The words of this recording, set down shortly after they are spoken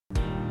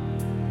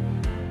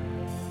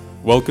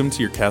Welcome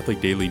to your Catholic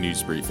Daily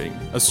News Briefing,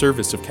 a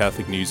service of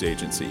Catholic News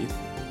Agency.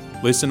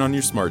 Listen on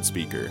your smart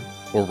speaker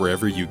or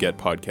wherever you get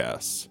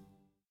podcasts.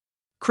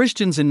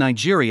 Christians in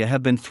Nigeria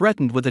have been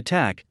threatened with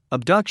attack,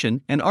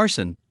 abduction, and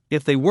arson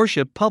if they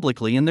worship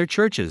publicly in their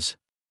churches.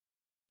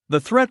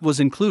 The threat was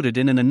included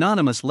in an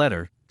anonymous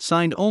letter,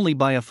 signed only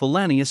by a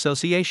Fulani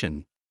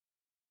association.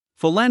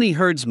 Fulani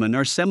herdsmen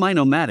are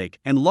semi-nomadic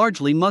and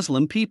largely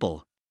Muslim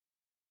people.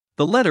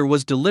 The letter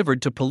was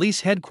delivered to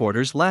police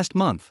headquarters last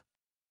month.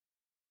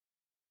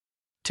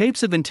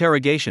 Tapes of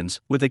interrogations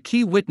with a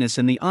key witness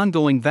in the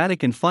ongoing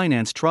Vatican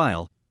finance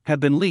trial have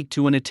been leaked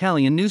to an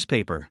Italian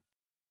newspaper.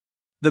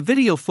 The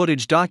video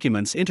footage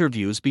documents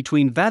interviews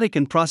between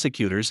Vatican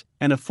prosecutors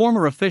and a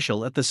former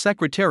official at the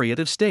Secretariat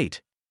of State.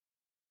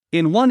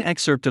 In one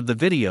excerpt of the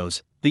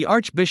videos, the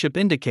Archbishop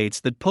indicates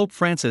that Pope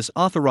Francis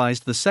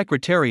authorized the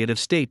Secretariat of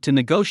State to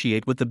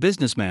negotiate with the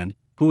businessman,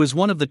 who is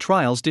one of the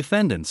trial's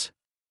defendants.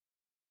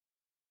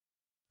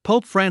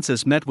 Pope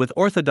Francis met with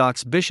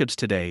Orthodox bishops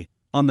today,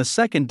 on the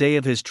second day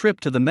of his trip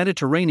to the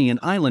Mediterranean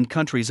island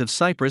countries of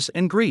Cyprus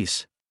and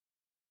Greece.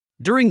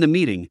 During the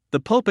meeting, the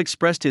Pope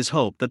expressed his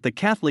hope that the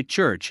Catholic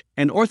Church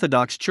and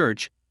Orthodox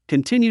Church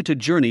continue to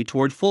journey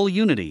toward full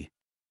unity.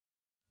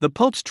 The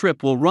Pope's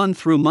trip will run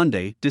through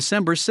Monday,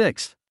 December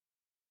 6.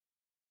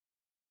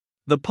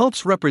 The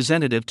Pope's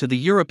representative to the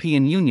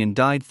European Union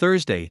died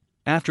Thursday,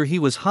 after he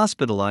was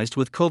hospitalized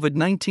with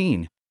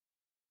COVID-19.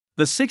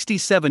 The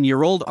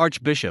 67-year-old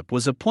Archbishop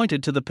was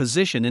appointed to the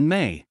position in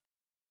May.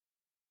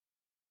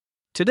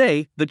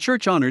 Today, the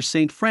Church honors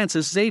St.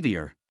 Francis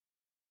Xavier.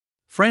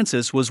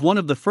 Francis was one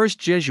of the first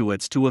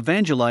Jesuits to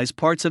evangelize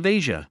parts of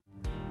Asia.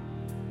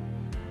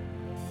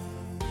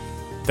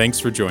 Thanks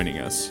for joining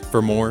us.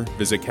 For more,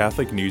 visit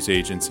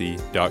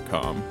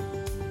CatholicNewsAgency.com.